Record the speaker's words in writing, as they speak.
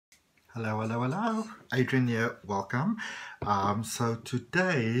Hello, hello, hello. Adrian here, welcome. So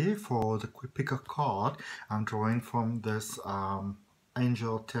today for the quick pick a card, I'm drawing from this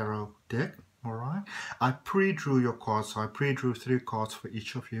Angel Tarot deck. All right. I pre-drew your cards, so I pre-drew 3 cards for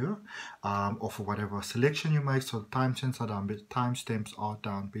each of you, or for whatever selection you make. So the timestamps are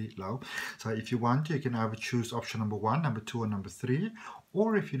down below. So if you want, you can either choose option number 1, number 2, or number 3.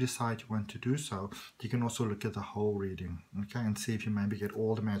 Or if you decide you want to do so, you can also look at the whole reading, okay, and see if you maybe get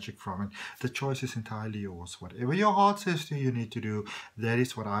all the magic from it. The choice is entirely yours. Whatever your heart says to you need to do, that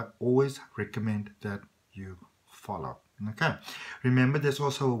is what I always recommend that you follow. Okay, remember there's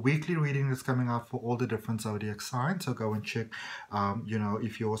also a weekly reading that's coming out for all the different zodiac signs, so go and check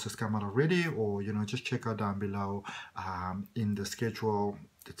if yours has come out already, or just check out down below in the schedule.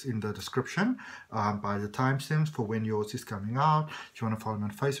 It's in the description by the timestamps for when yours is coming out. If you want to follow me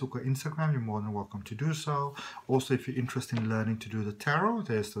on Facebook or Instagram, you're more than welcome to do so. Also, if you're interested in learning to do the tarot,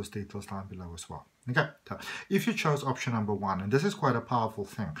 there's those details down below as well. Okay, so if you chose option number 1, and this is quite a powerful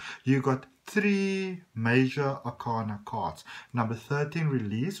thing, you got 3 major arcana cards. Number 13,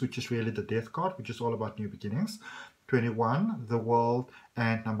 release, which is really the death card, which is all about new beginnings. 21, the world,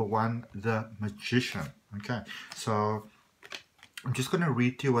 and number 1, the magician. Okay, so I'm just going to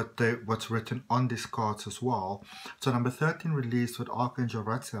read to you what's written on these cards as well. So number 13, released with Archangel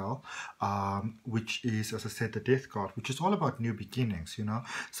Ratziel, which is, as I said, the death card, which is all about new beginnings.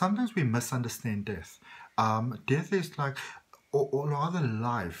 Sometimes we misunderstand death. Death is like, or rather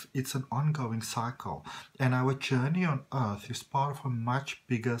life, it's an ongoing cycle, and our journey on earth is part of a much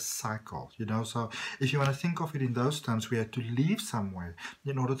bigger cycle, so if you want to think of it in those terms, we have to leave somewhere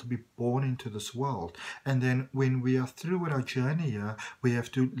in order to be born into this world, and then when we are through with our journey here, we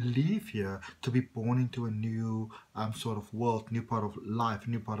have to leave here to be born into a new sort of world, new part of life,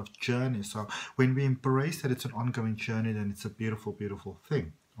 new part of journey. So when we embrace that it's an ongoing journey, then it's a beautiful, beautiful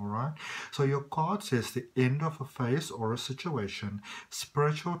thing. All right, so your card says the end of a phase or a situation,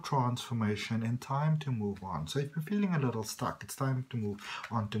 spiritual transformation, and time to move on. So if you're feeling a little stuck, it's time to move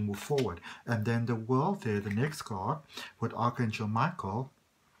on, to move forward. And then the world there, the next card with Archangel Michael,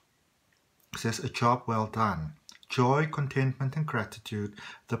 says a job well done. Joy, contentment, and gratitude,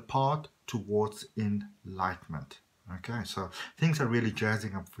 the path towards enlightenment. Okay, so things are really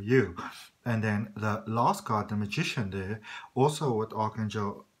jazzing up for you. And then the last card, the magician there, also with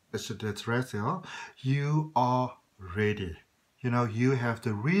Archangel Ratziel, you are ready. You have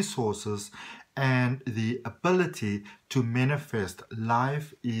the resources and the ability to manifest.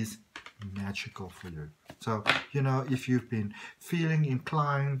 Life is magical for you. So, if you've been feeling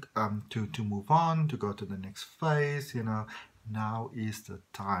inclined to move on, to go to the next phase, now is the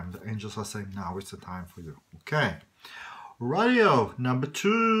time. The angels are saying now is the time for you. Okay. Radio number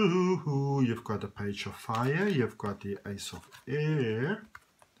 2, you've got the Page of Fire, you've got the Ace of Air,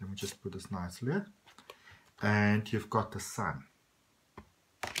 let me just put this nicely, and you've got the Sun.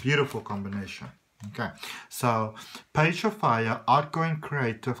 Beautiful combination. Okay, so Page of Fire, outgoing,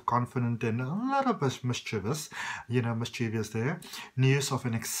 creative, confident, and a little bit mischievous, mischievous there. News of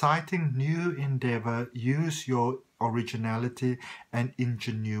an exciting new endeavor, use your originality and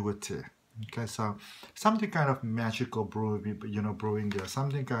ingenuity. Okay, so something kind of magical brewing there,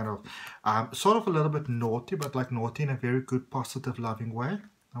 something kind of sort of a little bit naughty, but like naughty in a very good, positive, loving way.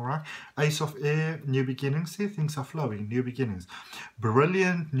 All right, Ace of Air, new beginnings. See, things are flowing, new beginnings,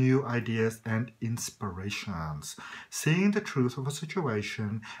 brilliant new ideas and inspirations, seeing the truth of a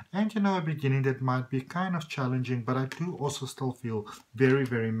situation, and a beginning that might be kind of challenging, but I do also still feel very,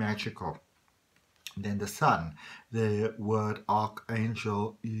 very magical. Then the Sun, the word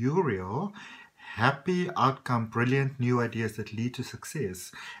Archangel Uriel, happy outcome, brilliant new ideas that lead to success,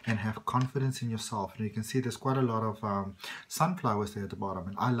 and have confidence in yourself. And you can see there's quite a lot of sunflowers there at the bottom,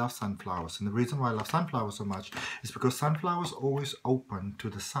 and I love sunflowers. And the reason why I love sunflowers so much is because sunflowers always open to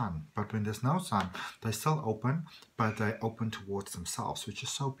the sun, but when there's no sun, they still open, but they open towards themselves, which is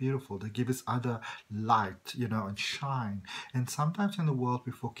so beautiful. They give us other light, and shine. And sometimes in the world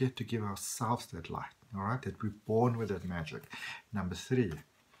we forget to give ourselves that light, all right, that we're born with that magic. Number 3.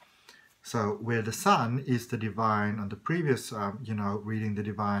 So where the Sun is the divine, on the previous, reading the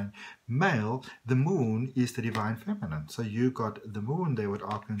divine male, the Moon is the divine feminine. So you got the Moon there with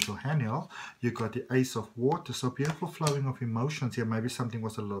Archangel Haniel, you got the Ace of Water, so beautiful flowing of emotions here. Maybe something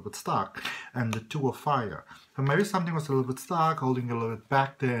was a little bit stuck, and the 2 of Fire. So maybe something was a little bit stuck, holding a little bit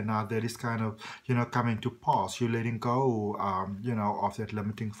back there, and now that is kind of, coming to pass. You're letting go, of that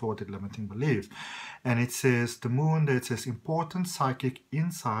limiting thought, that limiting belief. And it says, the Moon, that says important psychic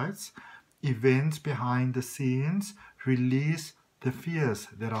insights, events behind the scenes, release the fears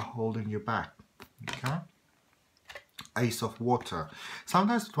that are holding you back. Okay, Ace of Water.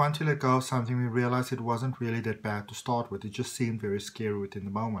 Sometimes we want to let go of something, we realize it wasn't really that bad to start with. It just seemed very scary within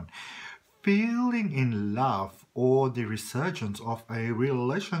the moment. Feeling in love or the resurgence of a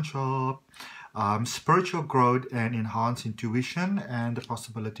relationship. Spiritual growth and enhanced intuition and the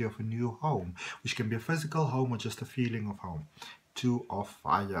possibility of a new home, which can be a physical home or just a feeling of home. Two of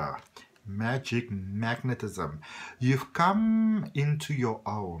Fire. Magic magnetism. You've come into your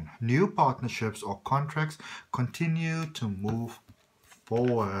own. New partnerships or contracts continue to move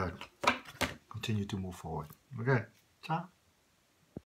forward. Continue to move forward. Okay. Ciao.